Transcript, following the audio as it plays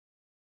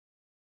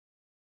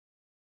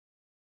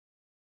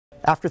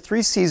After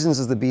 3 seasons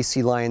as the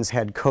BC Lions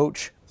head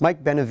coach,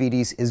 Mike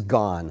Benevides is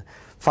gone.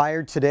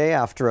 Fired today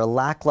after a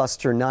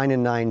lackluster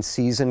 9-9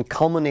 season,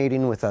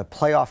 culminating with a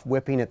playoff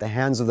whipping at the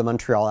hands of the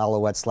Montreal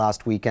Alouettes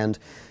last weekend.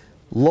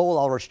 Lowell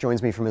Ulrich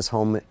joins me from his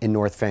home in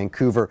North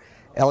Vancouver.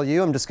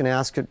 LU, I'm just going to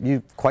ask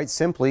you quite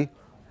simply,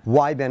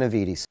 why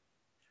Benevides?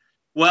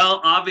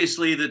 Well,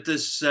 obviously that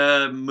this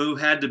move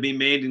had to be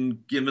made,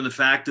 and given the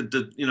fact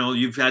that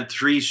you've had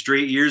 3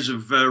 straight years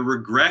of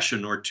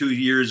regression, or 2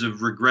 years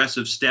of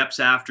regressive steps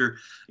after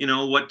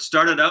what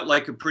started out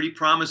like a pretty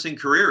promising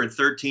career at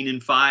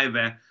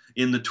 13-5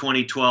 in the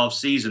 2012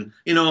 season.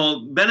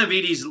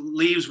 Benevides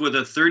leaves with a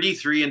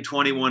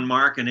 33-21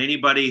 mark, and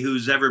anybody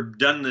who's ever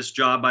done this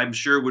job, I'm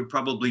sure, would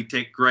probably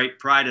take great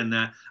pride in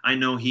that. I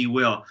know he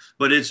will.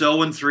 But it's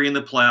 0-3 in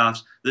the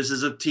playoffs. This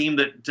is a team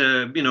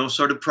that,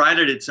 sort of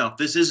prided itself.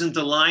 This isn't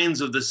the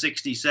Lions of the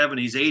 60s,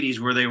 70s, 80s,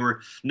 where they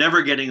were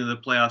never getting to the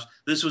playoffs.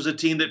 This was a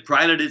team that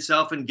prided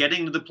itself in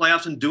getting to the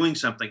playoffs and doing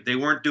something. They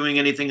weren't doing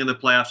anything in the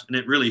playoffs, and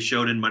it really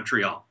showed in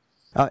Montreal.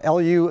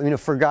 LU,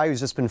 for a guy who's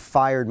just been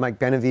fired, Mike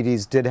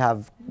Benevides did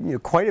have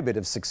quite a bit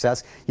of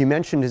success. You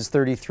mentioned his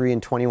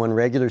 33-21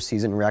 regular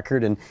season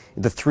record and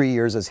the 3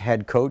 years as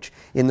head coach.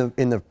 In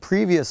the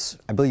previous,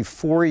 I believe,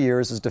 4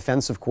 years as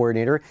defensive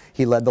coordinator,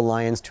 he led the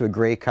Lions to a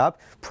Grey Cup.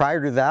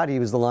 Prior to that, he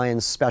was the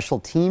Lions special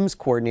teams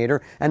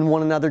coordinator and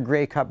won another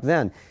Grey Cup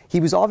then. He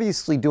was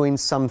obviously doing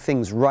some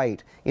things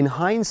right. In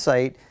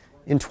hindsight,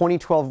 in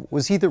 2012,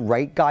 was he the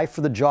right guy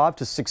for the job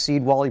to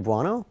succeed Wally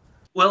Buono?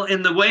 Well,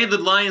 in the way the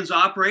Lions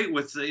operate,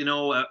 with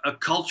a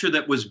culture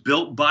that was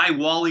built by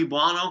Wally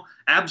Buono,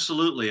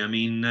 absolutely. I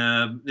mean,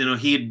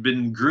 he had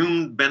been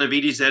groomed,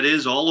 Benevides that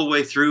is, all the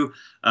way through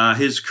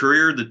his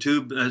career. The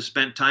two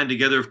spent time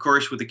together, of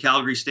course, with the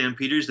Calgary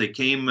Stampeders. They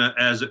came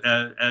as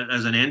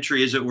an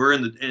entry, as it were,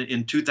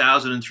 in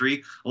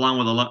 2003, along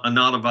with a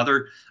lot of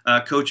other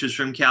coaches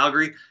from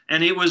Calgary.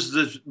 And it was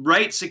the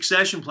right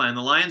succession plan.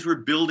 The Lions were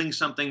building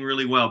something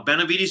really well.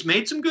 Benevides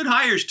made some good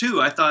hires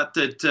too. I thought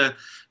that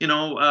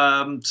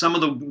some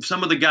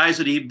of the guys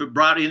that he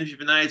brought into the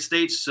United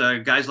States,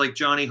 guys like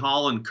Johnny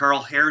Hall and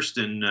Carl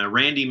Hairston,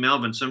 Randy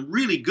Melvin, some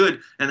really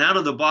good and out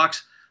of the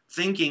box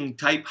thinking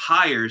type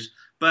hires.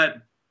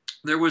 But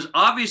there was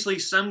obviously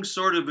some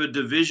sort of a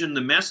division. The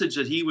message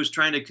that he was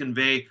trying to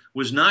convey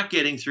was not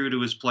getting through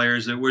to his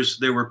players.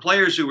 There were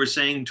players who were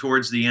saying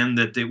towards the end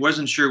that they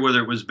wasn't sure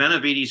whether it was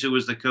Benevides who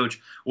was the coach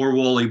or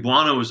Wally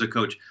Buono was the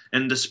coach.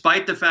 And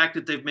despite the fact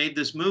that they've made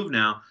this move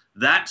now,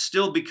 that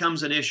still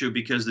becomes an issue,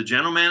 because the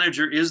general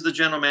manager is the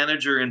general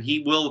manager, and he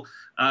will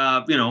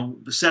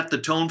set the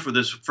tone for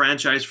this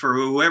franchise for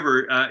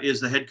whoever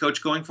is the head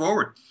coach going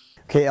forward.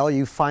 Okay,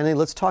 LU, finally,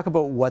 let's talk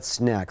about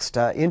what's next.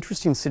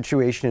 Interesting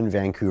situation in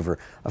Vancouver.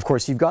 Of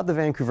course, you've got the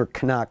Vancouver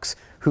Canucks,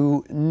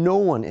 who no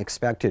one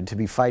expected to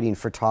be fighting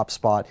for top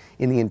spot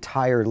in the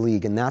entire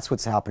league, and that's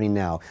what's happening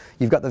now.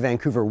 You've got the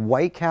Vancouver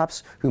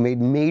Whitecaps, who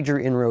made major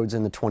inroads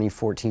in the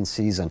 2014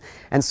 season.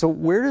 And so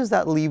where does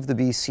that leave the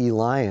BC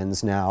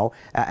Lions now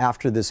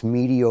after this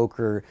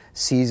mediocre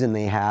season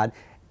they had?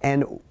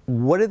 And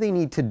what do they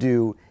need to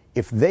do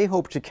if they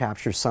hope to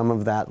capture some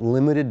of that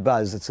limited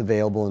buzz that's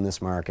available in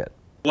this market?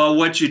 Well,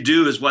 what you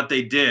do is what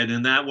they did,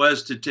 and that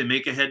was to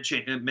make a head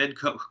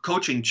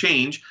coaching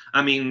change.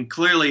 I mean,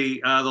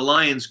 clearly the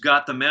Lions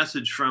got the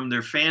message from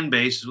their fan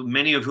base,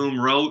 many of whom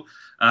wrote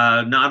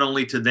not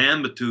only to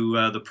them, but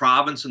to the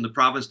province and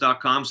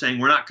theprovince.com, saying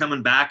we're not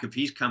coming back if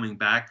he's coming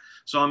back.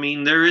 So, I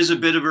mean, there is a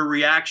bit of a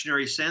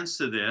reactionary sense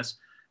to this.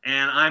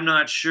 And I'm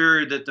not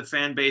sure that the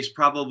fan base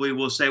probably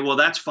will say, well,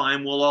 that's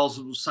fine, we'll all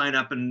sign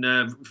up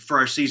for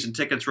our season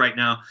tickets right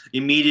now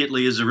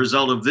immediately as a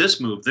result of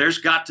this move. There's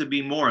got to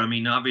be more. I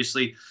mean,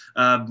 obviously,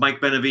 Mike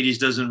Benevides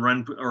doesn't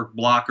run or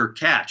block or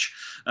catch.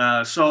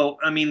 So,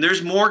 I mean,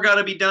 there's more got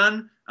to be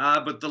done.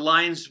 But the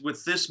Lions,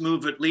 with this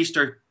move, at least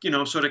are,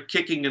 sort of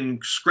kicking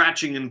and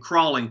scratching and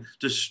crawling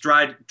to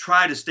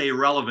try to stay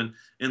relevant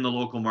in the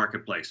local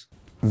marketplace.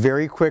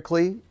 Very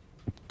quickly,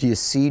 do you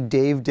see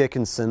Dave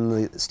Dickinson,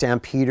 the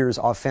Stampeders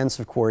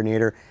offensive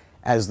coordinator,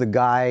 as the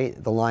guy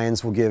the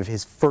Lions will give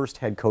his first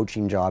head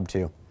coaching job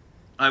to?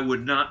 I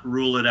would not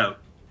rule it out.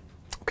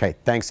 Okay,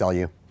 thanks,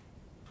 LU.